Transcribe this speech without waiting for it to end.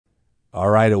All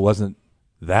right, it wasn't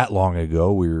that long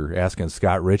ago. We were asking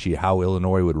Scott Ritchie how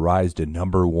Illinois would rise to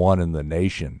number 1 in the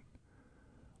nation.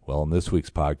 Well, in this week's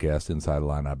podcast, Inside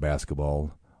Illini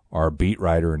Basketball, our beat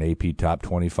writer and AP Top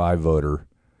 25 voter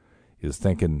is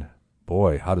thinking,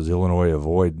 boy, how does Illinois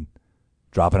avoid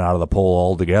dropping out of the poll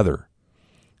altogether?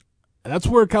 That's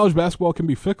where college basketball can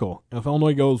be fickle. If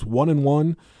Illinois goes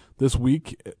 1-1 this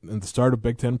week at the start of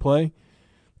Big Ten play,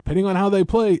 depending on how they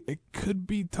play, it could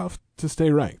be tough to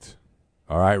stay ranked.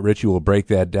 All right, Richie, we'll break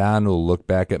that down. We'll look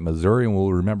back at Missouri, and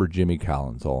we'll remember Jimmy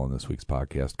Collins all in this week's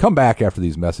podcast. Come back after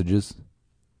these messages.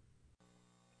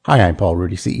 Hi, I'm Paul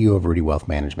Rudy, CEO of Rudy Wealth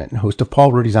Management and host of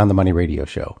Paul Rudy's On the Money radio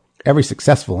show. Every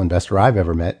successful investor I've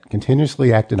ever met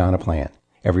continuously acted on a plan.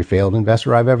 Every failed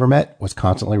investor I've ever met was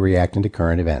constantly reacting to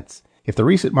current events. If the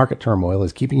recent market turmoil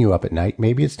is keeping you up at night,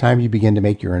 maybe it's time you begin to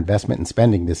make your investment and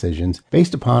spending decisions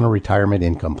based upon a retirement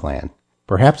income plan.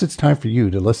 Perhaps it's time for you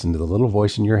to listen to the little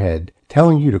voice in your head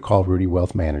telling you to call Rudy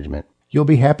Wealth Management. You'll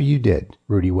be happy you did.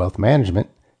 Rudy Wealth Management,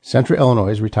 Central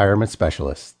Illinois Retirement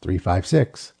Specialist,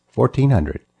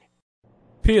 356-1400.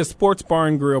 Pia Sports Bar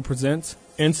and Grill presents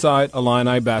Inside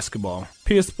Illini Basketball.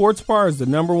 Pia Sports Bar is the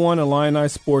 #1 Illini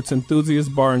sports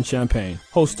enthusiast bar in Champaign,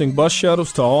 hosting bus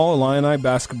shuttles to all Illini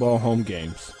basketball home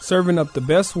games, serving up the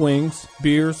best wings,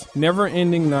 beers,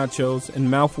 never-ending nachos, and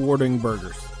mouth-watering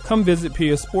burgers. Come visit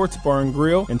Pia Sports Bar and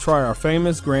Grill and try our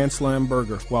famous Grand Slam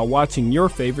burger while watching your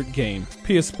favorite game.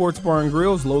 Pia Sports Bar and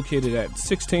Grill is located at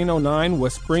 1609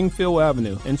 West Springfield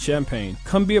Avenue in Champaign.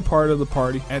 Come be a part of the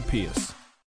party at Pia's.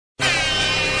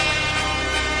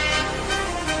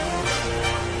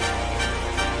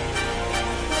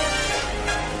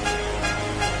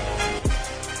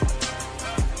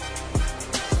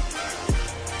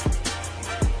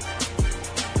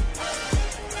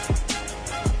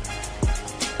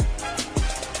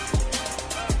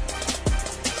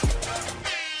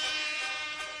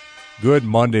 Good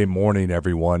Monday morning,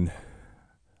 everyone.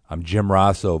 I'm Jim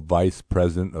Rosso, Vice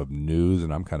President of News,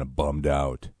 and I'm kind of bummed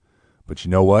out. But you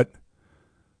know what?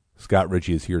 Scott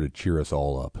Ritchie is here to cheer us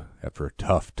all up after a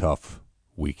tough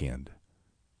weekend.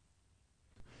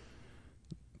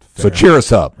 Fair. So cheer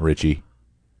us up, Ritchie. It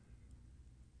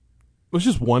was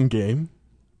just one game.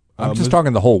 I'm just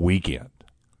talking the whole weekend.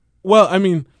 Well, I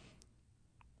mean,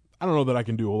 I don't know that I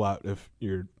can do a lot if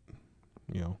you're,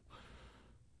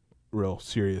 real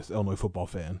serious Illinois football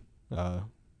fan.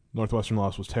 Northwestern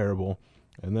loss was terrible,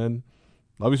 and then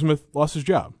Lovie Smith lost his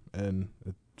job, and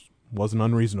it wasn't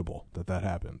unreasonable that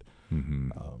happened. Mm-hmm.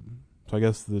 So I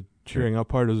guess the cheering up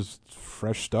part is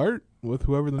fresh start with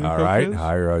whoever the new coach is. All right,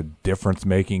 hire a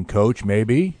difference-making coach,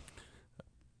 maybe.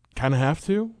 Kind of have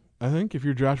to, I think, if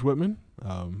you're Josh Whitman.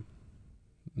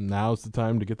 Now's the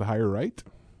time to get the hire right.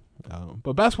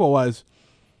 But basketball-wise,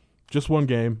 just one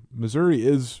game. Missouri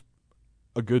is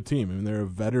a good team. I mean, they're a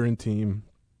veteran team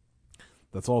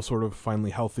that's all sort of finally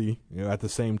healthy, at the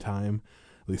same time,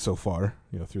 at least so far,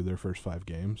 through their first 5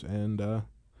 games. And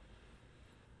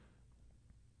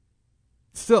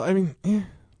still, I mean,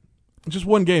 just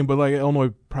one game, but like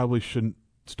Illinois probably shouldn't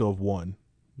still have won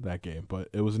that game. But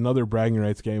it was another bragging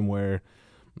rights game where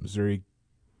Missouri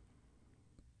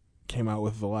came out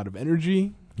with a lot of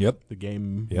energy. Yep. The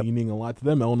game meaning a lot to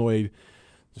them. Illinois,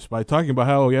 despite talking about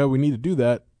how, we need to do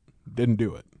that, didn't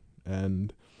do it.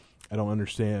 And I don't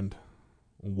understand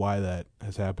why that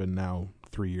has happened now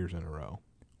 3 years in a row.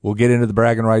 We'll get into the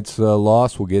Braggin Rights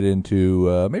loss. We'll get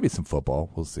into maybe some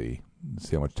football. We'll see.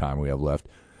 See how much time we have left.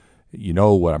 You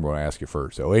know what I'm going to ask you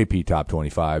first. So AP Top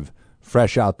 25,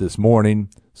 fresh out this morning.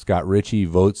 Scott Ritchie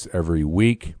votes every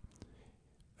week.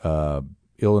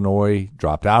 Illinois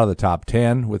dropped out of the top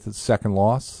 10 with its second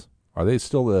loss. Are they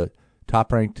still the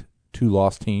top-ranked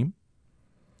 2-loss team?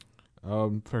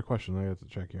 Fair question. I have to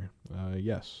check here.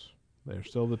 Yes, they're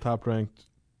still the top-ranked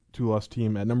 2-loss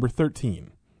team at number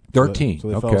 13. 13. So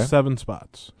they okay. fell 7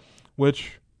 spots,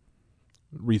 which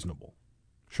reasonable.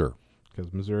 Sure.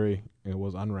 Because Missouri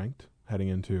was unranked heading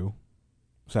into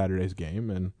Saturday's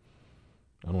game, and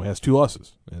Illinois has 2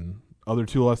 losses. And other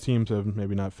 2-loss teams have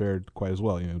maybe not fared quite as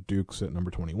well. Duke's at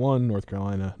number 21, North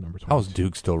Carolina number 22. How's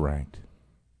Duke still ranked?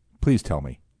 Please tell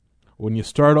me. When you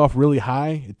start off really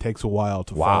high, it takes a while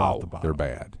to fall out the bottom. They're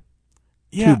bad.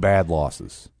 Yeah. 2 bad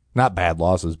losses. Not bad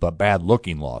losses, but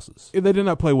bad-looking losses. They did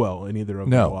not play well in either of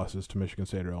their losses to Michigan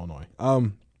State or Illinois.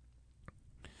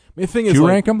 The thing is, did you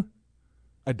rank them?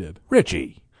 I did.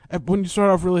 Richie. When you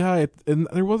start off really high, and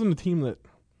there wasn't a team that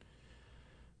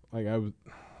I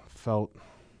felt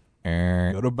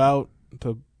good about.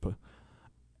 And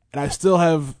I still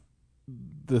have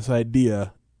this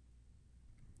idea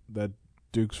that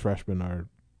Duke's freshmen are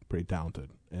pretty talented,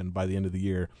 and by the end of the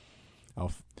year,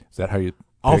 is that how you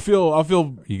I'll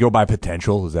feel. You go by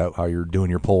potential. Is that how you're doing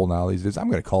your poll now these days? I'm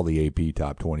going to call the AP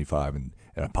top 25 and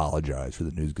apologize for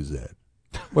the News Gazette.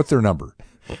 What's their number?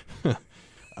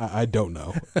 I don't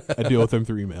know. I deal with them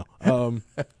through email.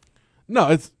 No,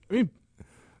 it's.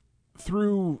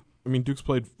 Duke's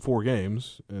played 4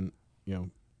 games, and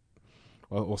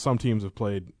well, some teams have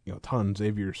played tons.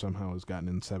 Xavier somehow has gotten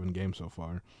in 7 games so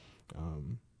far.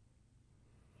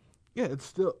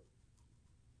 It's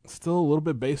still a little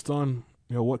bit based on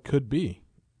what could be,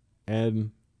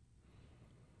 and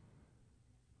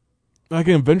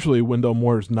eventually Wendell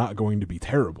Moore is not going to be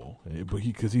terrible, but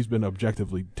because he's been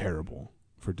objectively terrible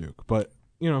for Duke. But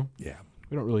we don't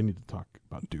really need to talk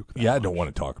about Duke. I don't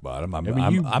want to talk about him.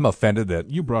 I'm offended that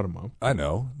you brought him up. I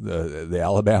know the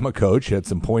Alabama coach had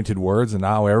some pointed words, and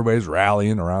now everybody's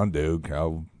rallying around Duke.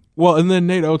 Well, and then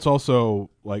Nate Oates also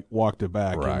walked it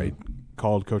back, right? And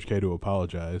called Coach K to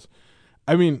apologize.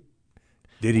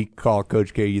 Did he call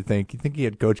Coach K? You think he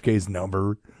had Coach K's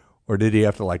number, or did he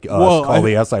have to call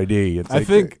the SID? I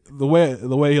think the way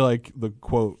the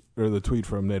quote or the tweet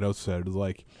from Nate Oates said is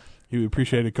he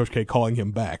appreciated Coach K calling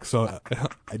him back. So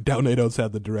I doubt Nate Oates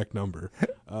had the direct number.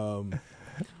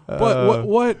 But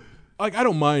what I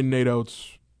don't mind Nate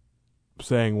Oates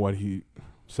saying what he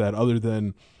said, other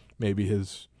than maybe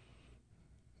his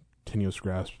tenuous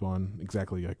grasp on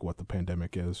exactly what the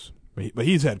pandemic is. But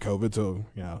he's had COVID, so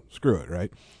screw it,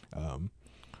 right?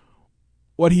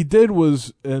 What he did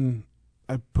was, and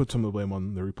I put some of the blame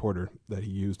on the reporter that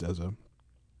he used as a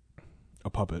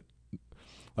puppet.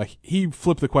 He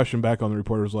flipped the question back on the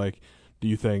reporter. Was do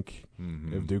you think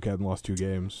if Duke hadn't lost 2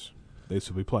 games, they'd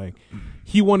still be playing?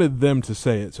 He wanted them to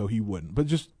say it so he wouldn't. But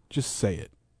just say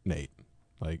it, Nate.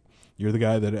 You're the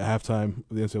guy that at halftime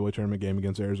of the NCAA tournament game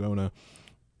against Arizona,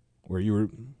 where you were,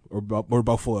 or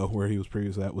Buffalo, where he was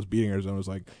previously at, was beating Arizona. Was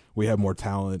we have more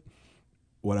talent,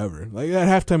 whatever. At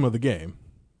halftime of the game,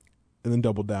 and then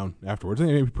doubled down afterwards.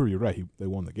 And maybe prove you're right. They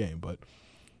won the game, but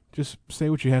just say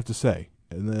what you have to say,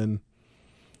 and then.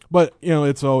 But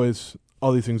it's always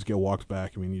all these things get walked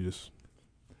back. You just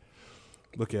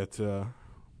look at the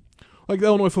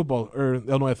Illinois football or the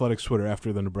Illinois Athletics Twitter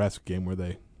after the Nebraska game, where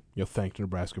they thanked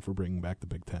Nebraska for bringing back the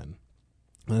Big Ten.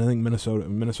 And I think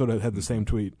Minnesota had the same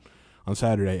tweet on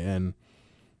Saturday, and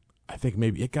I think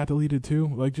maybe it got deleted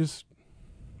too. Just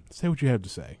say what you have to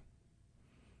say.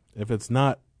 If it's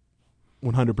not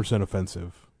 100%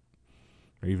 offensive,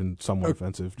 or even somewhat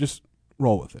offensive, just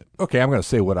roll with it. Okay, I'm going to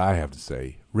say what I have to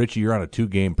say. Richie, you're on a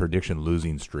 2-game prediction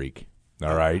losing streak.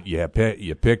 All right, you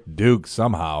picked Duke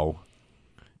somehow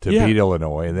to beat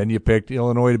Illinois, and then you picked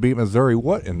Illinois to beat Missouri.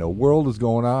 What in the world is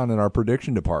going on in our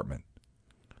prediction department?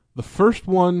 The first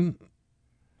one,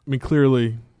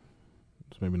 clearly,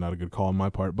 it's maybe not a good call on my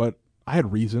part, but I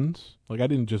had reasons. I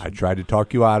tried to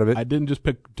talk you out of it. I didn't just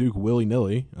pick Duke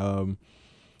willy-nilly.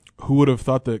 Who would have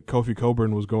thought that Kofi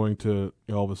Coburn was going to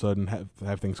all of a sudden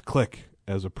have things click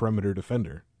as a perimeter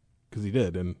defender? Because he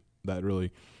did, and that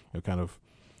really kind of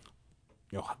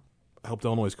helped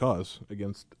Illinois' cause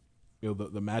against the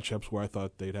matchups where I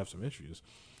thought they'd have some issues.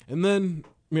 And then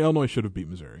Illinois should have beat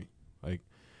Missouri.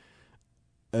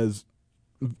 As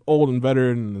old and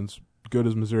veteran and as good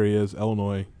as Missouri is,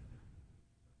 Illinois,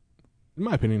 in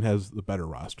my opinion, has the better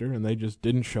roster, and they just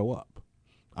didn't show up.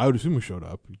 I would assume he showed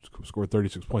up. He scored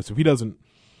 36 points. If he doesn't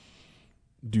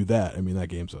do that, that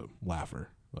game's a laugher.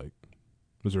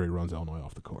 Missouri runs Illinois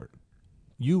off the court.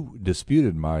 You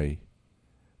disputed my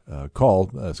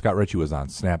call. Scott Ritchie was on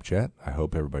Snapchat. I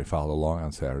hope everybody followed along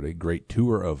on Saturday. Great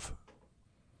tour of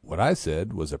what I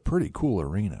said was a pretty cool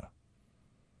arena.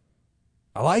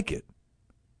 I like it.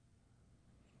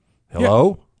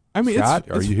 Hello? Yeah.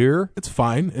 Scott, are you here? It's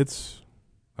fine. It's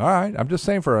all right. I'm just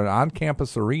saying, for an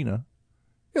on-campus arena,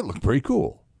 it looked pretty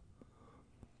cool.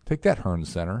 Take that, Hearn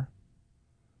Center.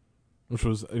 Which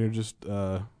was just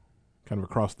kind of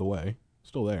across the way.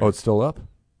 Still there. Oh, it's still up?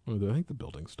 I think the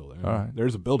building's still there. All right.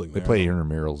 There's a building there. They play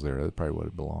intramurals there. That's probably what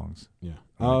it belongs. Yeah.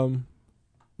 Right.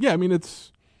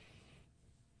 It's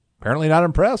apparently not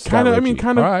impressed. Kind of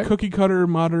right. cookie cutter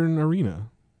modern arena.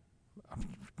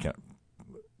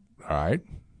 All right.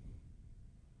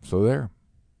 So there.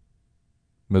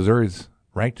 Missouri's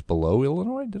ranked below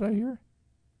Illinois, did I hear?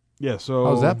 Yeah, so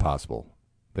how is that possible?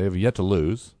 They have yet to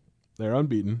lose. They're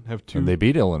unbeaten. And they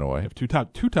beat Illinois. Have two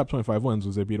top 25 wins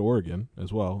as they beat Oregon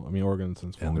as well. Oregon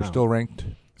since and they're still ranked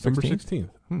number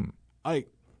 16th.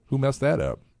 Who messed that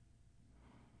up?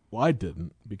 Well, I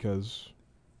didn't, because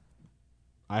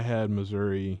I had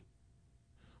Missouri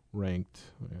ranked.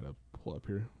 I got to pull up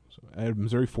here. So I had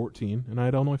Missouri 14 and I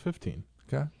had Illinois 15.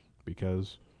 Okay.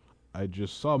 Because I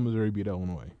just saw Missouri beat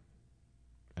Illinois.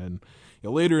 And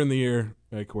later in the year,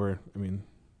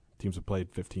 teams have played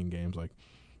 15 games, like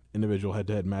individual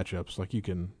head-to-head matchups, like you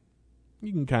can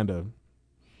kind of,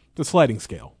 it's a sliding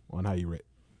scale on how you rate,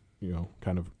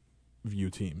 kind of view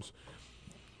teams.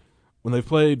 When they've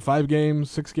played 5 games,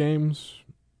 6 games,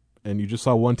 and you just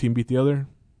saw one team beat the other,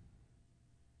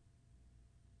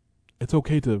 it's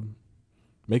okay to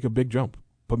make a big jump.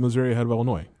 Put Missouri ahead of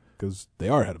Illinois, because they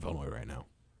are ahead of Illinois right now.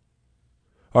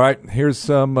 All right, here's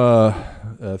some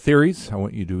theories. I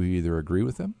want you to either agree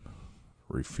with them,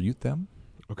 refute them,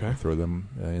 okay, throw them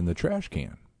in the trash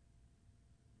can.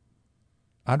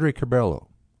 Andre Curbelo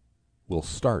will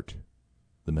start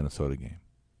the Minnesota game.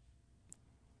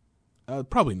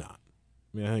 Probably not.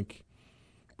 I mean, I think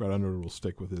Brad Underwood will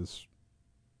stick with his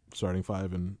starting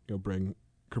 5 and bring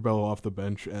Curbelo off the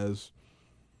bench as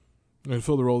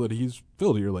fill the role that he's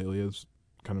filled here lately as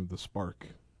kind of the spark.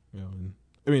 And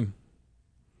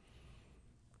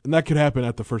that could happen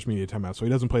at the first media timeout. So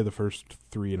he doesn't play the first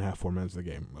 3.5, 4 minutes of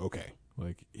the game. Okay,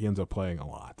 like he ends up playing a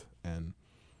lot, and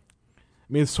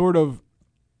it's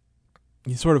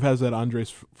he sort of has that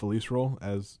Andres Feliz role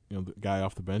as the guy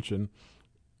off the bench, and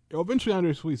eventually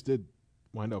Andres Feliz did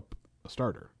wind up a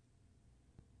starter.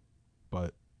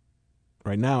 But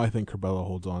right now, I think Curbelo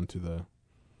holds on to the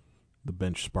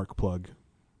bench spark plug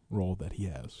role that he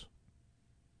has.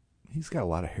 He's got a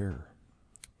lot of hair.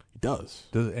 He does.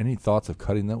 Any thoughts of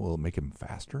cutting that will make him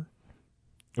faster?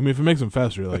 If it makes him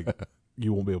faster, like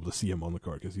you won't be able to see him on the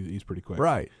court because he's pretty quick.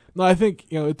 Right. No, I think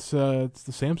it's the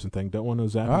Samson thing. Don't want to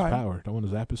zap All his right. power. Don't want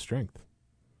to zap his strength.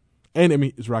 And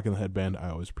he's rocking the headband.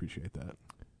 I always appreciate that.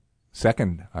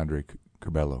 Second Andre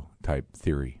Curbelo type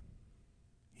theory.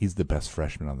 He's the best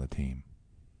freshman on the team.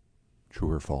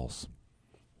 True or false?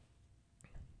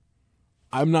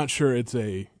 I'm not sure it's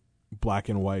a black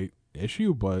and white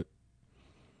issue, but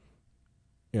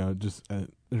just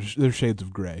there's shades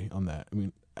of gray on that.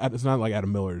 It's not like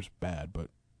Adam Miller's bad, but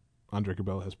Andre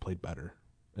Curbelo has played better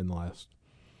in the last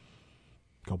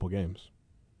couple games.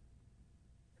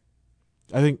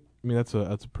 I think that's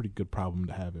a pretty good problem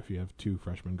to have if you have 2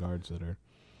 freshman guards that are.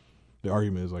 The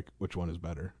argument is like which one is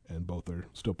better, and both are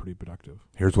still pretty productive.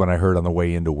 Here's what I heard on the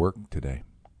way into work today.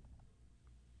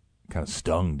 Kind of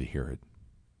stung to hear it.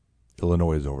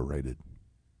 Illinois is overrated.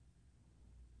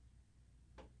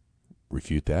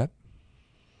 Refute that?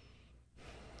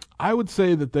 I would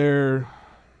say that they're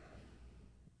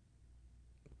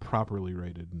properly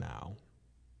rated now.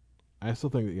 I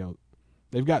still think that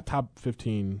they've got a top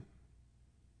 15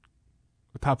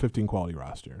 quality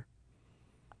roster.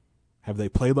 Have they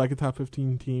played like a top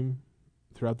 15 team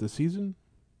throughout the season?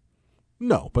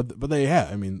 No, but they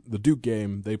have. The Duke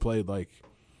game, they played like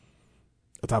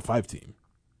a top 5 team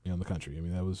in the country.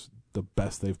 That was the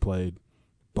best they've played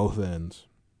both ends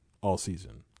all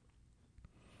season.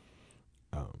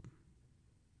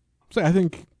 So I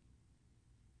think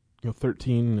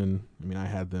 13 and I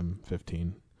had them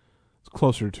 15. It's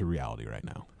closer to reality right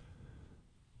now.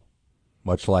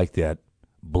 Much like that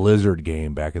blizzard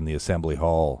game back in the Assembly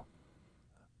Hall.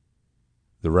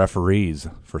 The referees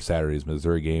for Saturday's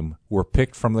Missouri game were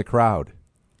picked from the crowd.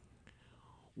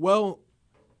 Well,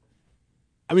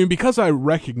 because I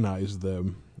recognize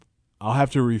them, I'll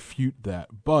have to refute that.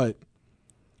 But,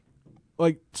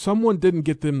 someone didn't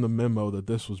get them the memo that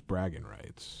this was Braggin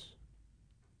Rights.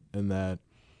 And that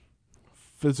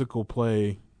physical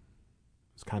play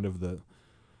is kind of the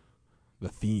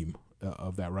theme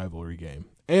of that rivalry game.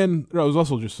 And there was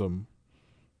also just some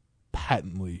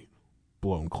patently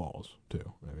blown calls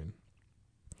too.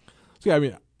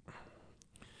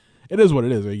 It is what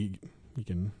it is. You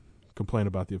can complain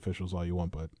about the officials all you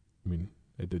want, but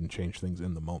it didn't change things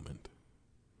in the moment.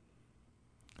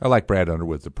 I like Brad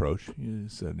Underwood's approach. He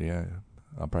said, "Yeah,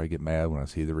 I'll probably get mad when I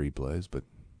see the replays," but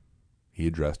he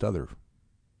addressed other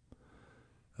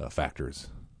factors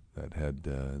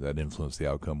that influenced the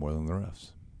outcome more than the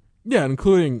refs. Yeah,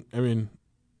 including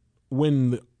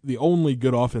when the only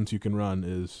good offense you can run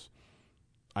is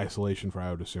isolation for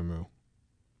Audisumu.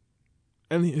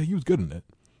 And he was good in it.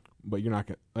 But you're not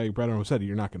going to, like Brad Underwood said,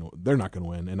 they're not going to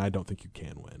win, and I don't think you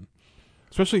can win.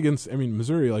 Especially against,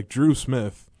 Missouri, Drew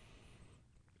Smith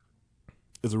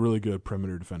is a really good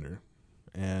perimeter defender.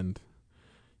 And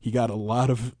he got a lot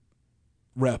of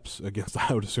reps against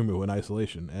Audisumu in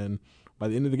isolation. And by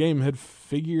the end of the game, had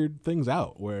figured things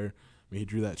out where he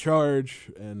drew that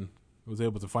charge and was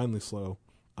able to finally slow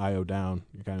Io down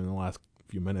kind of in the last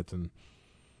few minutes, and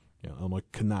Illinois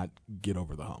could not get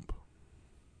over the hump.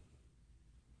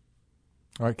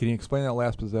 All right, can you explain that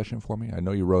last possession for me? I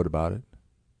know you wrote about it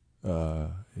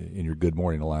in your Good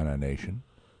Morning Illini Nation.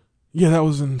 Yeah, that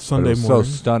was in Sunday morning. It was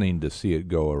so stunning to see it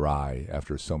go awry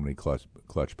after so many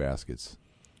clutch baskets.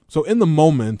 So in the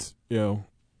moment,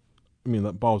 I mean,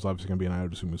 the ball was obviously going to be in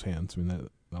Iodasuma's hands. I mean,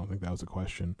 I don't think that was a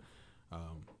question.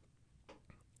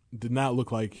 Did not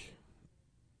look like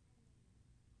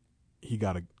he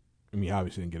got he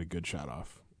obviously didn't get a good shot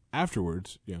off.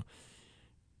 Afterwards,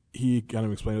 he kind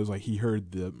of explained it was like he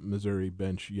heard the Missouri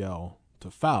bench yell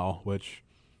to foul, which,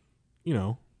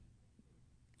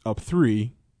 up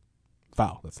 3,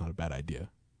 foul. That's not a bad idea.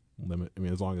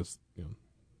 As long as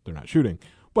they're not shooting.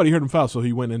 But he heard him foul, so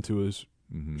he went into his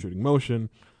shooting motion,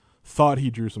 thought he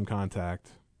drew some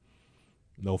contact.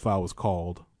 No foul was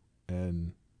called,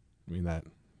 and that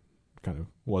kind of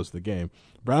was the game.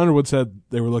 Brad Underwood said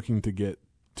they were looking to get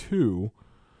 2,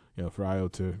 for Io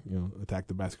to attack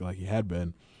the basket like he had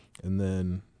been, and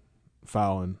then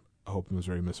foul and hope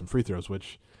Missouri missed some free throws.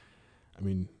 Which,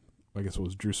 I guess it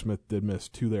was Drew Smith did miss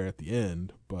 2 there at the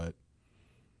end, but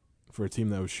for a team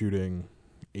that was shooting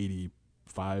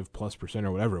 85+%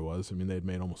 or whatever it was, they'd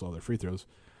made almost all their free throws.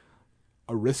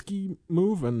 A risky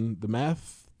move, and the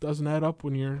math doesn't add up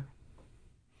when you're.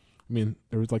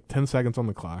 There was like 10 seconds on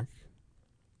the clock,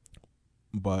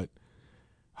 but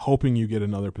hoping you get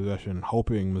another possession,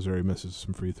 hoping Missouri misses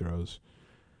some free throws.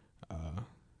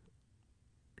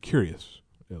 Curious,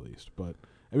 at least. But,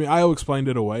 Io explained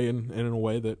it away and in a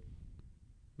way that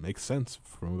makes sense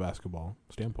from a basketball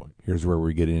standpoint. Here's where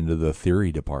we get into the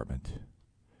theory department.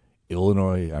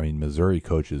 Missouri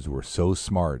coaches were so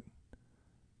smart.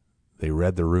 They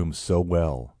read the room so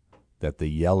well that the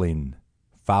yelling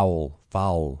foul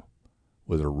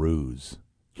was a ruse.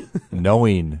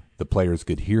 Knowing the players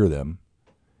could hear them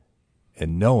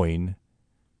and knowing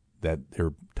that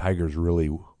their Tigers really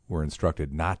were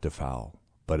instructed not to foul.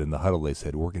 But in the huddle they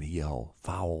said, we're going to yell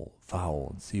foul,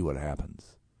 and see what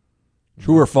happens.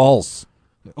 True or false?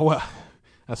 Oh, well,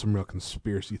 that's some real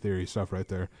conspiracy theory stuff right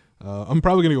there. I'm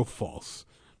probably going to go false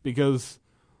because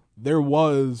there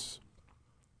was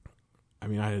I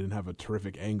didn't have a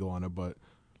terrific angle on it, but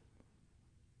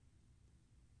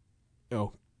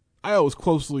Io was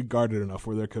closely guarded enough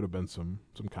where there could have been some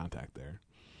contact there.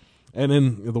 And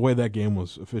in the way that game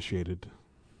was officiated,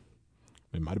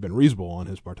 it might have been reasonable on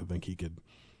his part to think he could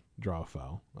draw a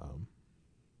foul.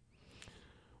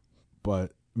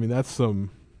 But that's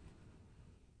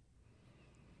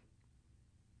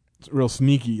it's a real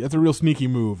sneaky. That's a real sneaky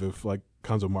move. If like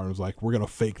Konzo Martin was like, "We're gonna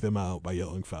fake them out by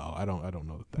yelling foul." I don't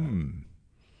know that.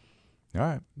 All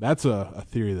right, that's a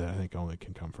theory that I think only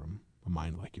can come from a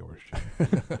mind like yours.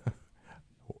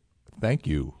 Thank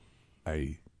you.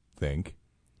 I think.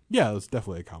 Yeah, that's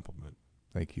definitely a compliment.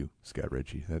 Thank you, Scott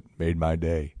Ritchie. That made my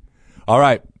day. All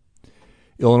right,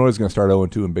 Illinois is going to start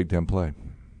 0-2 in Big Ten play.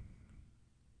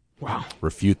 Wow.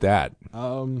 Refute that.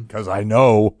 Because I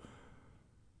know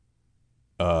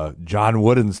John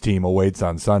Wooden's team awaits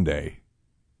on Sunday.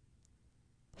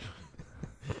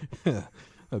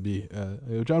 That'd be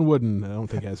John Wooden. I don't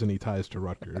think has any ties to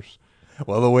Rutgers.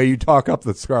 Well, the way you talk up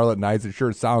the Scarlet Knights, it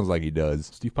sure sounds like he does.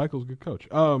 Steve Pikiell's a good coach.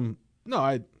 No,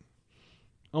 I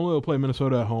only will play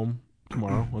Minnesota at home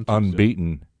tomorrow on Tuesday.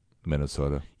 Unbeaten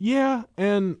Minnesota. Yeah,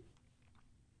 and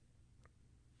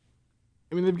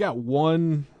they've got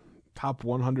one top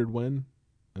 100 win,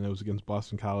 and it was against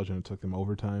Boston College, and it took them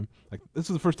overtime. Like this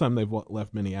is the first time they've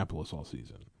left Minneapolis all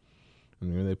season.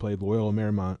 They played Loyola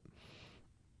Marymount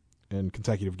in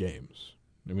consecutive games.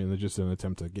 They're just an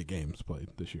attempt to get games played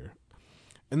this year.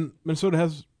 And Minnesota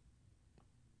has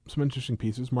some interesting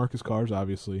pieces. Marcus Carr's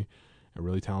obviously a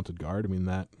really talented guard.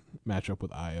 That matchup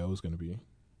with Io is going to be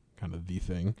kind of the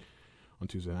thing on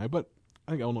Tuesday night. But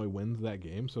I think Illinois wins that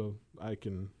game, so I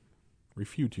can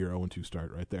refute your 0-2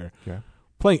 start right there. Okay.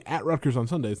 Playing at Rutgers on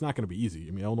Sunday is not going to be easy.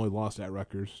 Illinois lost at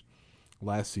Rutgers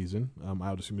last season. I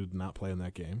would assume he did not play in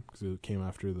that game because it came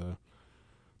after the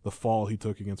fall he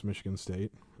took against Michigan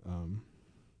State.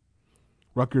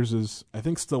 Rutgers is, I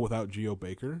think, still without Geo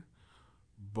Baker,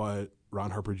 but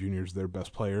Ron Harper Jr. is their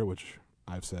best player, which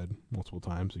I've said multiple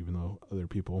times, even though other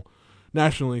people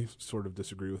nationally sort of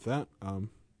disagree with that. And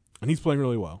he's playing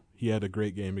really well. He had a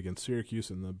great game against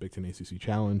Syracuse in the Big Ten ACC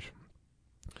Challenge.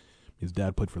 His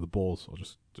dad played for the Bulls. I'll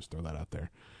just throw that out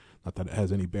there. Not that it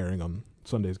has any bearing on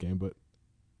Sunday's game, but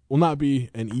will not be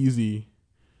an easy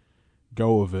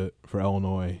go of it for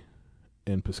Illinois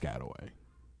in Piscataway.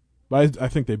 But I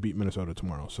think they beat Minnesota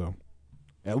tomorrow, so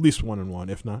at least 1-1,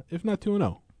 if not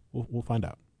 2-0. We'll find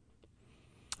out.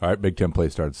 All right, Big Ten play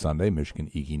starts Sunday. Michigan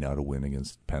eking out a win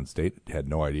against Penn State. Had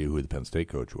no idea who the Penn State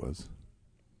coach was.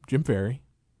 Jim Ferry.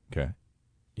 Okay.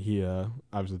 He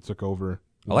obviously took over.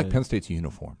 I like Penn State's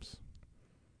uniforms.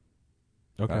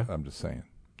 Okay. I'm just saying.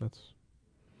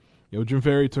 Jim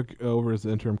Ferry took over as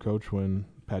the interim coach when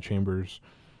Pat Chambers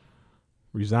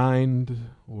resigned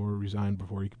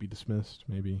before he could be dismissed,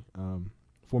 maybe.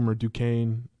 former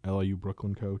Duquesne, LIU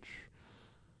Brooklyn coach.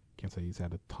 Can't say he's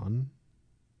had a ton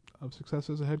of success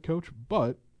as a head coach,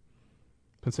 but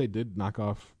Penn State did knock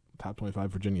off top 25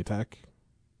 Virginia Tech,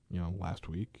 last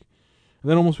week,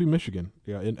 and then almost beat Michigan,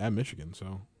 at Michigan.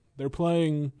 So they're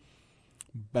playing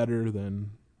better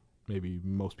than maybe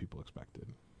most people expected.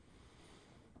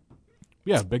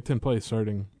 Yeah, Big Ten play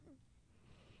starting,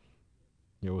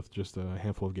 with just a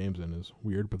handful of games in is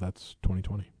weird, but that's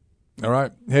 2020. All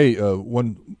right. Hey,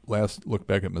 one last look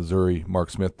back at Missouri. Mark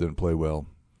Smith didn't play well.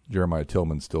 Jeremiah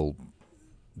Tillman still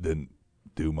didn't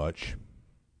do much.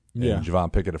 Yeah. And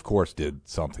Javon Pickett, of course, did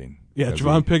something. Yeah,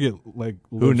 Javon Pickett,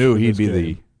 who knew he'd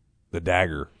be the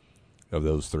dagger of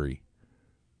those three?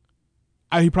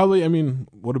 He probably,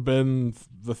 would have been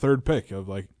the third pick of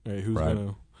hey, who's right.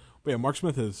 gonna. But yeah, Mark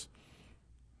Smith has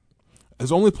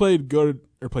only played good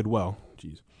or played well.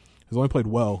 Has only played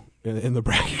well in the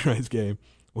Braggin Rights game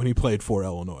when he played for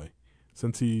Illinois.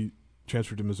 Since he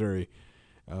transferred to Missouri,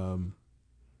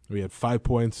 we had 5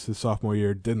 points his sophomore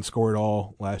year. Didn't score at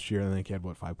all last year, and I think he had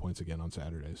 5 points again on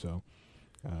Saturday. So,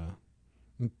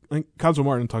 I think Conzo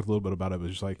Martin talked a little bit about it. It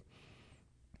was just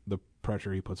the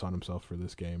pressure he puts on himself for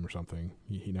this game or something.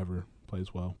 He never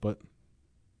plays well, but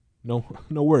no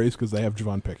worries because they have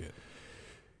Javon Pickett.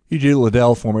 E.J.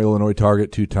 Liddell, former Illinois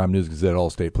Target, 2-time News Gazette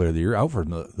All-State Player of the Year, out for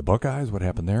the Buckeyes. What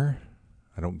happened there?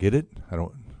 I don't get it.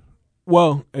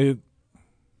 Well, I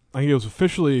think it was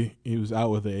officially he was out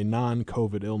with a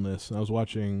non-COVID illness. And I was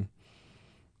watching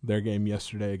their game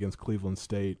yesterday against Cleveland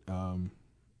State.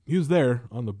 He was there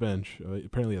on the bench.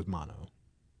 Apparently, he has mono.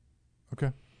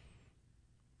 Okay.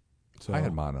 So I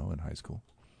had mono in high school.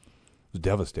 It was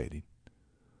devastating.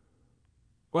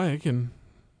 Well, it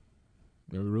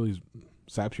really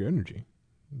saps your energy.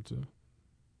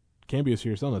 Can be a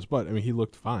serious illness, but he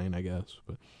looked fine, I guess.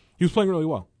 But he was playing really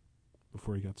well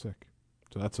before he got sick.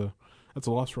 So that's a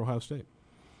loss for Ohio State.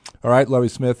 All right, Lovie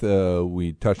Smith,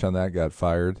 we touched on that, got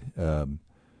fired.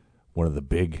 One of the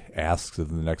big asks of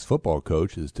the next football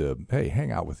coach is to, hey,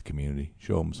 hang out with the community,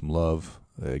 show them some love,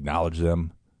 acknowledge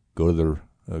them, go to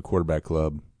their quarterback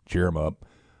club, cheer them up.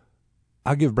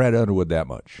 I'll give Brad Underwood that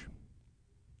much.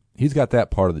 He's got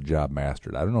that part of the job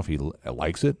mastered. I don't know if he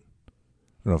likes it. I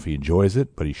don't know if he enjoys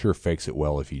it, but he sure fakes it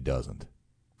well if he doesn't.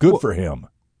 Good for him.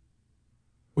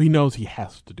 Well, he knows he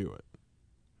has to do it.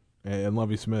 And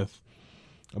Lovie Smith,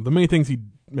 of the many things he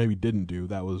maybe didn't do,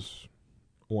 that was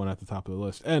one at the top of the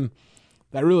list. And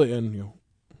that really,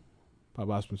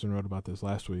 Bob Osmondson wrote about this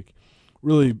last week,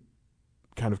 really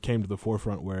kind of came to the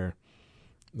forefront where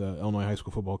the Illinois High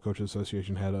School Football Coaches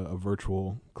Association had a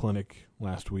virtual clinic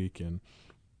last week, and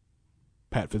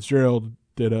Pat Fitzgerald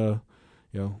did a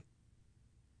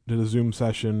Zoom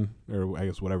session, or I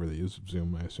guess whatever they use,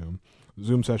 Zoom, I assume.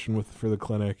 Zoom session for the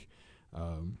clinic.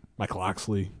 Michael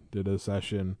Oxley did a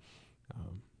session.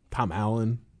 Tom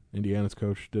Allen, Indiana's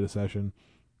coach, did a session.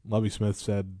 Lovie Smith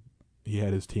said he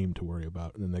had his team to worry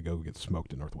about, and then they go get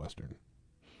smoked at Northwestern.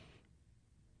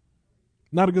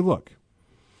 Not a good look.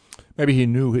 Maybe he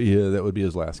knew that would be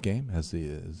his last game, as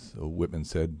Whitman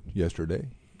said yesterday.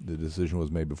 The decision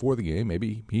was made before the game.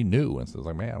 Maybe he knew and says,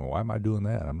 man, why am I doing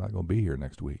that? I'm not going to be here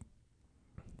next week.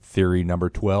 Theory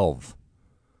number 12.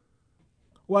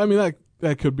 Well,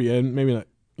 that could be, and maybe not.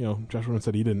 Josh Roman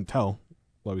said he didn't tell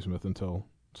Lovie Smith until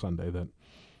Sunday that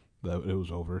it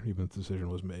was over, even if the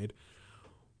decision was made.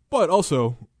 But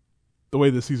also, the way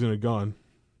the season had gone,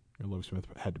 Lovie Smith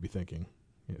had to be thinking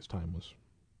his time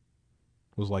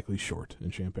was likely short in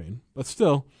Champaign. But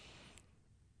still,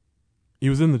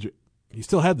 he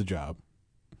still had the job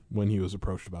when he was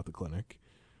approached about the clinic.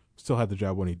 Still had the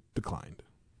job when he declined.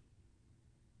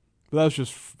 But that was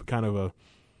just kind of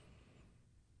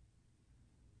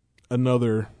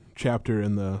another chapter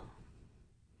in the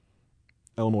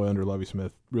Illinois under Lovie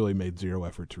Smith really made zero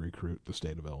effort to recruit the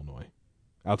state of Illinois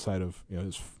outside of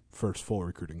his first full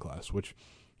recruiting class, which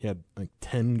he had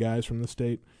 10 guys from the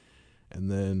state, and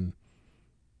then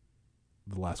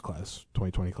the last class,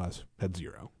 2020 class, had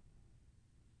 0.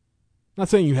 Not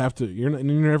saying you have to. You're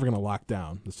never going to lock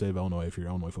down the state of Illinois if you're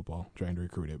Illinois football trying to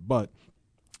recruit it, but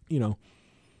even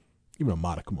a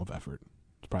modicum of effort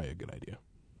is probably a good idea.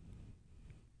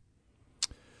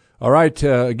 All right.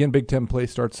 Again, Big Ten play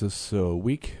starts this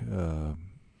week.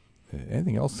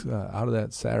 Anything else out of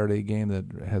that Saturday game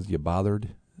that has you bothered,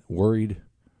 worried,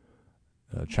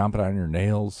 chomping on your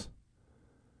nails?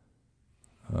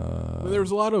 There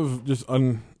was a lot of just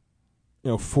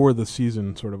for the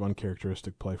season sort of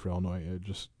uncharacteristic play for Illinois.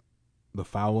 Just the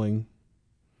fouling.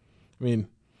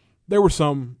 There were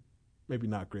some maybe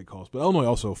not great calls, but Illinois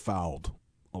also fouled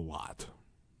a lot.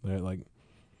 They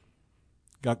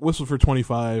got whistled for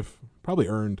 25, probably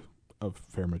earned a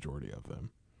fair majority of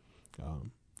them.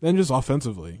 Then just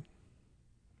offensively,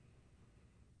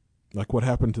 like what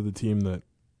happened to the team that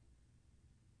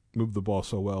moved the ball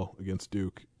so well against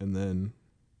Duke and then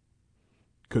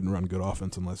couldn't run good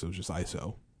offense unless it was just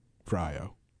ISO for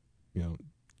IO,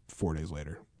 4 days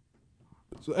later.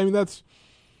 So, I mean, that's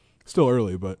still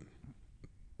early, but,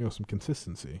 some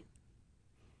consistency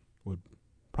would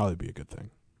probably be a good thing.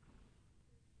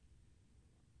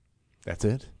 That's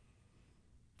it?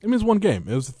 I mean, it's one game.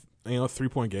 It was, a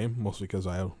 3-point game, mostly because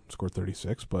IO scored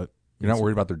 36, but... You're not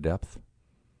worried about their depth?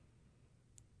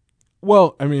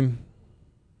 Well, I mean,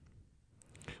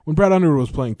 when Brad Underwood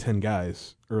was playing 10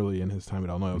 guys early in his time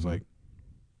at Illinois, I was like,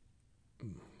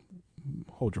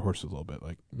 hold your horses a little bit,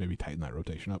 like maybe tighten that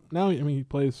rotation up. Now, he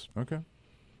plays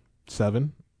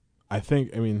 7. I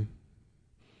think,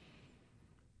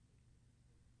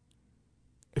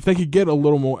 if they could get a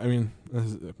little more, this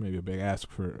is maybe a big ask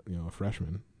for, a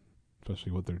freshman,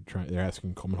 especially what they're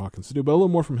asking Coleman Hawkins to do, but a little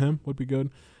more from him would be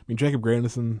good. Jacob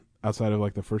Grandison, outside of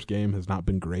like the first game, has not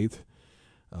been great.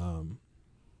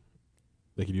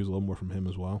 They could use a little more from him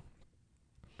as well.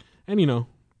 And,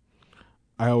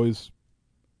 I always,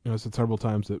 said several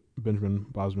times that Benjamin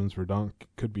Bosman's Verdonk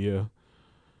could be a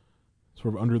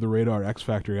sort of under the radar X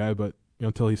factor guy, but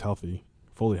until he's healthy,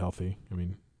 fully healthy,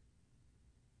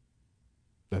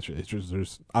 it's just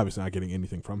there's obviously not getting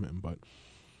anything from him. But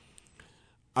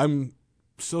I'm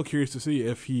still curious to see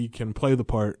if he can play the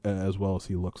part as well as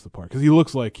he looks the part, because he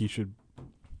looks like he should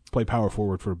play power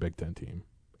forward for a Big Ten team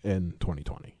in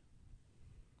 2020.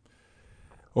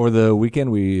 Over the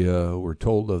weekend, we were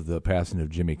told of the passing of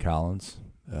Jimmy Collins,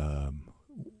 one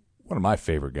of my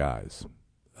favorite guys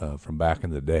from back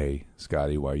in the day,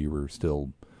 Scotty, while you were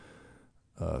still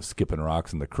skipping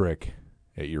rocks in the creek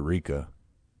at Eureka.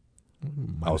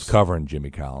 I was covering Jimmy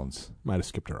Collins. Might have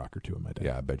skipped a rock or two in my day.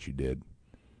 Yeah, I bet you did.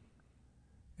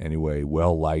 Anyway,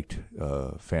 well-liked,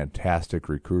 fantastic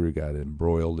recruiter, got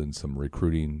embroiled in some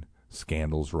recruiting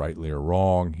scandals, rightly or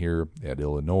wrong, here at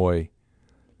Illinois.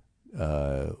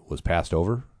 Was passed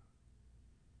over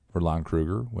for Lon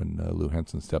Kruger when Lou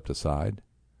Henson stepped aside.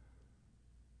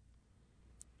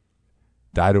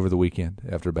 Died over the weekend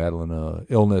after battling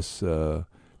illness.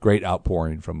 Great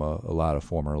outpouring from a lot of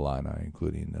former Illini,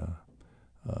 including a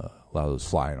lot of those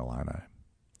flying Illini.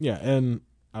 Yeah, and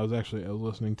I was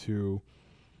listening to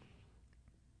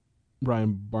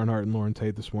Brian Barnhart and Lauren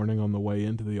Tate this morning on the way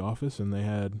into the office, and they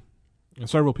had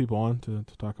several people on to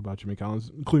talk about Jimmy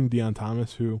Collins, including Deion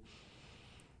Thomas, who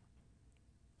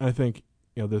I think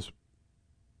this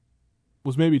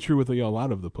was maybe true with a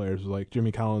lot of the players. Like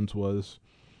Jimmy Collins was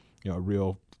a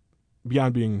real,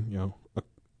 beyond being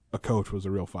a coach, was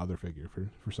a real father figure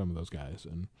for some of those guys,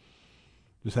 and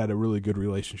just had a really good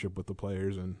relationship with the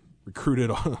players and recruited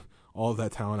all of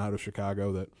that talent out of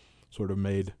Chicago that sort of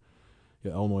made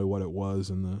Illinois what it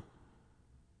was in the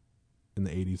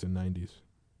 80s and 90s,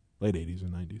 late 80s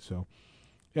and 90s. So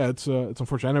yeah, it's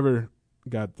unfortunate. I never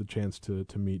got the chance to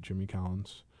meet Jimmy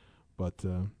Collins, but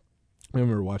I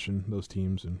remember watching those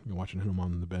teams and watching him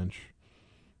on the bench,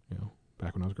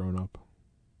 back when I was growing up.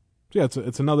 So yeah,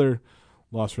 it's another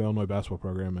loss for the Illinois basketball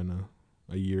program in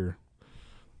a year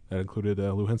that included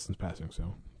Lou Henson's passing.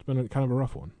 So it's been kind of a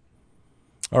rough one.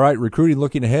 All right, recruiting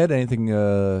looking ahead. Anything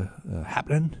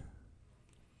happening?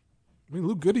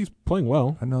 Luke Goody's playing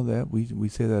well. I know that. We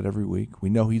say that every week. We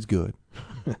know he's good.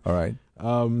 All right.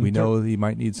 We know he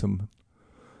might need some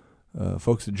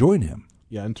folks to join him.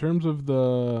 Yeah, in terms of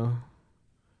the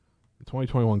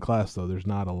 2021 class, though, there's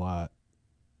not a lot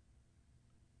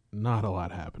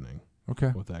happening.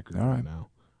 Okay. With that group right now.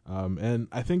 And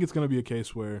I think it's going to be a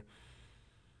case where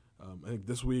I think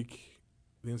this week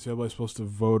the NCAA is supposed to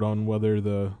vote on whether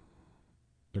they're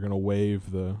going to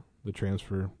waive the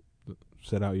transfer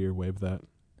set out year, waive that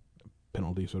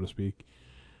penalty, so to speak.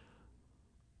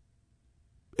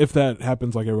 If that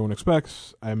happens like everyone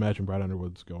expects, I imagine Brad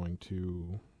Underwood's going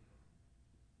to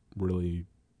really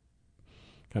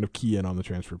kind of key in on the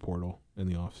transfer portal in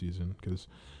the offseason, because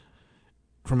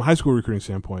from a high school recruiting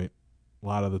standpoint, a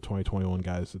lot of the 2021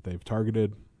 guys that they've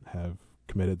targeted have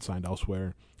committed, signed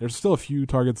elsewhere. There's still a few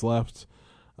targets left,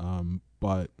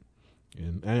 but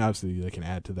and obviously they can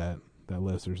add to that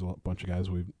list. There's a bunch of guys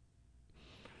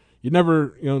you'd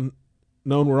never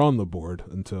known were on the board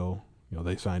until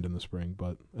they signed in the spring.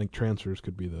 But I think transfers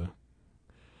could be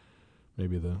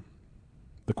maybe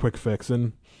the quick fix.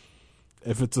 And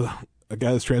if it's a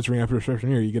guy that's transferring after a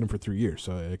freshman year, you get him for 3 years,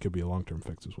 so it could be a long-term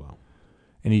fix as well.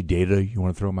 Any data you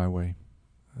want to throw my way?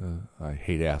 I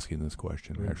hate asking this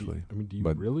question, actually. Do you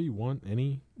really want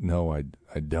any? No,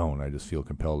 I don't. I just feel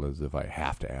compelled as if I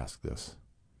have to ask this.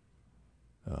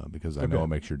 because I know it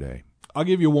makes your day. I'll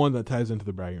give you one that ties into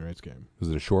the Braggin Rights game. Is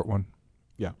it a short one?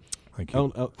 Yeah. Thank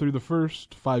you. Through the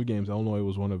first 5 games, Illinois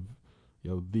was one of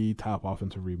the top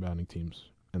offensive rebounding teams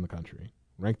in the country,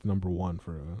 ranked number 1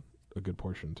 for a good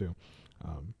portion too.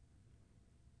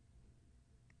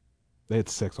 They had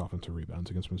 6 offensive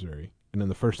rebounds against Missouri, and in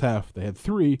the first half they had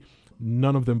 3.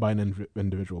 None of them by an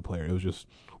individual player. It was just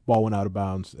ball went out of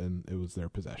bounds and it was their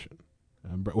possession.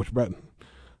 Which Brad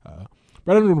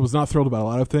Underwood was not thrilled about a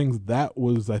lot of things. That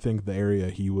was, I think, the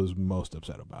area he was most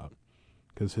upset about,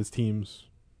 because his teams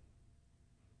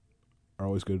are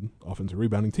always good offensive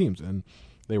rebounding teams, and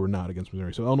they were not against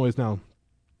Missouri. So Illinois is now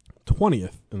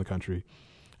 20th in the country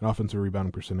in offensive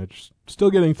rebounding percentage, still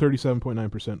getting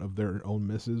 37.9% of their own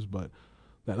misses, but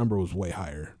that number was way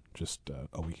higher just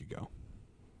a week ago.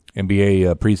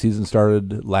 NBA preseason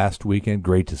started last weekend.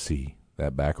 Great to see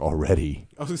that back already.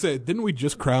 I was going to say, didn't we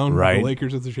just crown the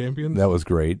Lakers as the champions? That was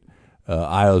great.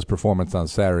 Io's performance on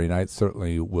Saturday night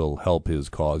certainly will help his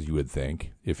cause, you would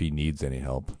think, if he needs any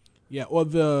help. Yeah, well,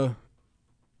 the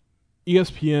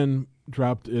ESPN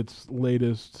dropped its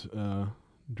latest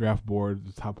draft board,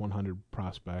 the top 100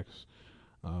 prospects.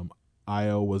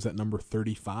 Io was at number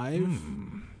 35,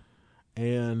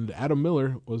 and Adam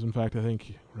Miller was, in fact, I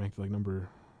think, ranked like number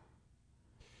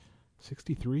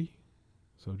 63,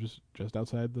 so just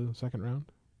outside the second round.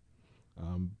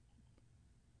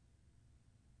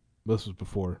 This was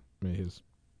before his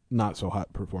not so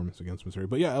hot performance against Missouri,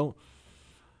 but yeah,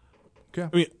 okay.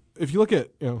 I mean, if you look at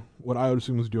what I would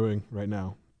assume is doing right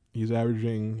now, he's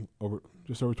averaging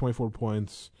just over 24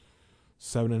 points,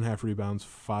 7.5 rebounds,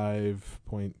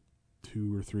 5.2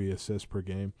 or 3 assists per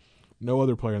game. No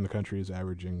other player in the country is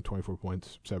averaging 24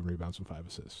 points, 7 rebounds, and 5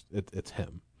 assists. It's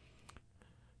him.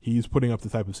 He's putting up the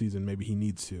type of season maybe he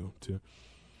needs to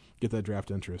get that draft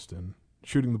interest, and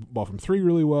shooting the ball from 3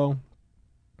 really well.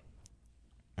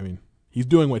 I mean, he's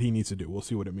doing what he needs to do. We'll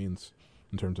see what it means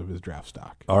in terms of his draft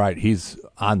stock. All right, he's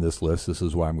on this list. This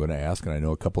is why I'm going to ask, and I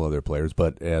know a couple other players,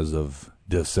 but as of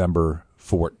December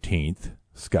 14th,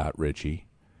 Scott Ritchie,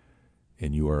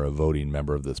 and you are a voting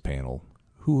member of this panel,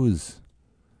 who is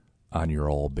on your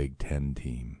all Big Ten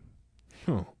team?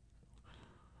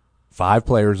 5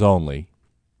 players only.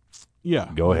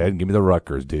 Yeah. Go ahead and give me the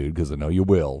Rutgers, dude, because I know you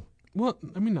will. Well,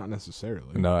 I mean, not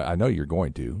necessarily. No, I know you're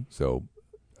going to, so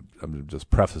I'm just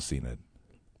prefacing it.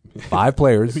 5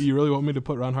 players. You really want me to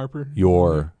put Ron Harper?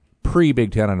 Your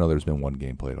pre-Big Ten, I know there's been 1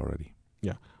 game played already.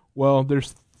 Yeah. Well,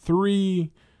 there's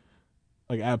 3,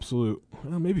 absolute,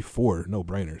 maybe 4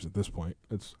 no-brainers at this point.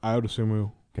 It's Ayo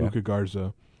Dosunmu, Luka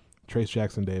Garza, Trace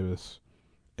Jackson-Davis,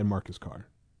 and Marcus Carr.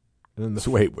 And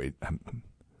then wait.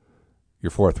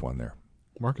 Your 4th one there.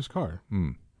 Marcus Carr.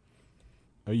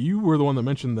 You were the one that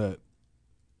mentioned that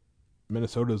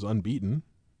Minnesota's unbeaten,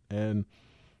 and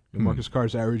Marcus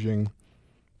Carr's averaging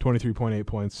 23.8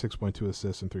 points, 6.2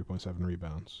 assists, and 3.7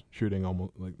 rebounds, shooting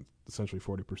almost essentially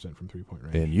 40% from 3-point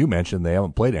range. And you mentioned they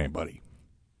haven't played anybody.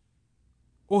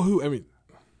 Well,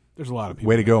 there's a lot of people.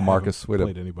 Way to go, Marcus. Way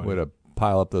anybody. Way to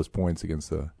pile up those points against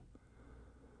the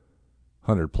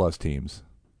 100-plus teams.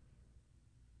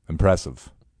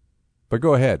 Impressive. But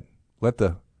go ahead. Let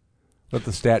the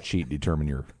stat sheet determine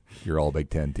your all Big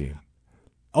Ten team.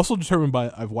 Also determined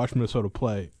by I've watched Minnesota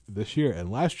play this year and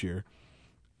last year,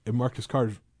 and Marcus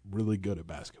Carr's really good at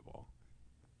basketball,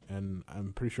 and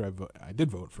I'm pretty sure I did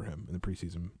vote for him in the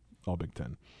preseason all Big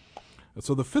Ten.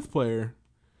 So the 5th player,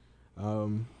 I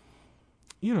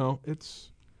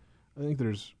think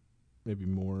there's maybe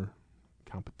more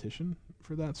competition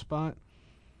for that spot,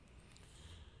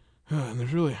 and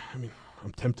there's really,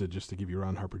 I'm tempted just to give you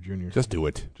Ron Harper Jr. Just do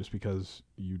it. Just because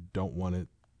you don't want it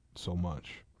so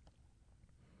much.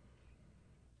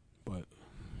 But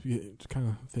just kind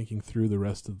of thinking through the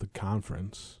rest of the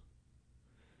conference,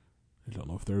 I don't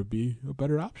know if there would be a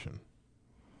better option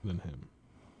than him.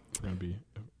 I'm going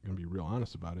to be real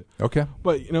honest about it. Okay.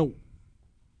 But,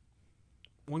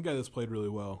 one guy that's played really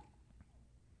well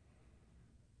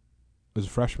is a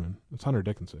freshman. It's Hunter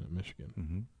Dickinson at Michigan.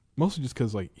 Mm-hmm. Mostly just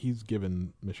because he's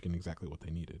given Michigan exactly what they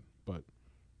needed. But,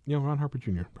 Ron Harper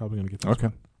Jr. probably going to get this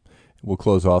one. We'll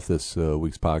close off this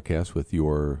week's podcast with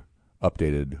your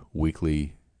updated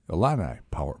weekly Illini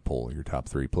Power Poll, your top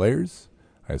 3 players.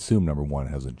 I assume number 1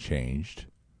 hasn't changed.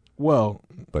 Well,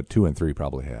 but 2 and 3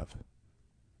 probably have.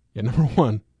 Yeah, number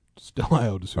 1, still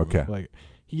Ayo Dosunmu. Okay.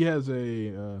 He has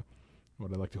a,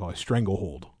 what I like to call a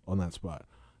stranglehold on that spot.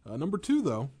 Number 2,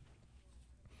 though,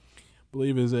 I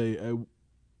believe is a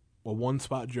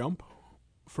 1-spot jump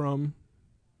from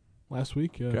last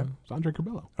week. It's Andre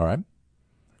Curbelo. All right.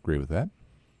 Agree with that.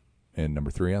 And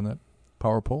number 3 on that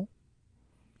power poll?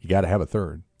 You got to have a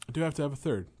 3rd. I do have to have a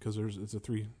third because it's a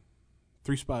three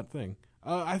spot thing.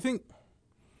 I think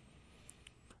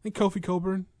Kofi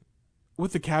Coburn,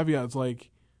 with the caveats like,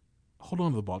 hold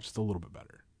on to the ball just a little bit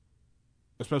better,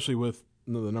 especially with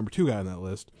the number 2 guy on that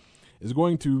list, is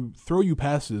going to throw you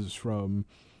passes from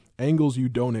angles you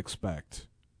don't expect,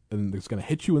 and it's going to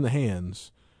hit you in the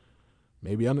hands,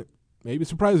 maybe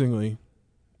surprisingly,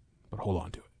 but hold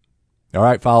on to it. All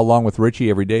right, follow along with Richie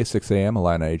every day, 6 a.m.,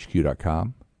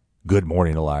 IlliniHQ.com. Good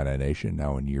morning, Illini Nation,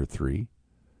 now in year 3.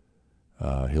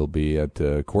 He'll be at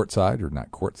courtside, or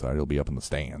not courtside, he'll be up in the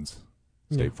stands,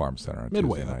 State Farm Center on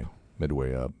Tuesday night.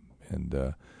 Midway up.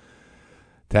 And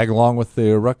tag along with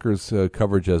the Rutgers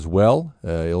coverage as well.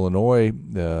 Illinois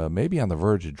maybe on the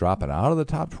verge of dropping out of the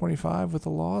top 25 with a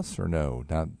loss, or no?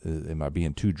 Not, am I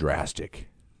being too drastic?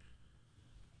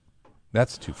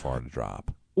 That's too far to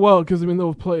drop. Well, because,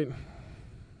 they'll play.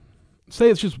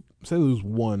 Say they lose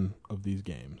one of these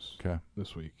games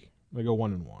this week. They go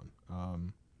 1-1.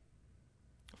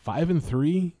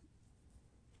 5-3.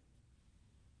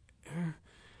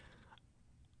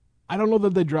 I don't know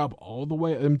that they drop all the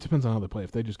way. It depends on how they play.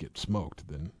 If they just get smoked,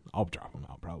 then I'll drop them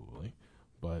out probably.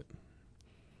 But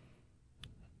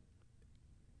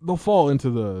they'll fall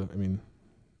into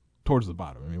towards the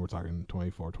bottom. We're talking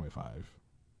 24, 25.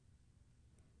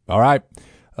 All right.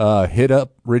 Hit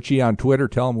up Richie on Twitter.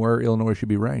 Tell him where Illinois should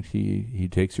be ranked. He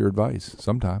takes your advice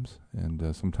sometimes,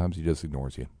 and sometimes he just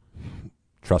ignores you.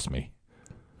 Trust me.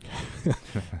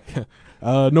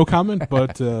 No comment,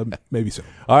 but maybe so.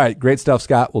 All right. Great stuff,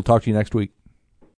 Scott. We'll talk to you next week.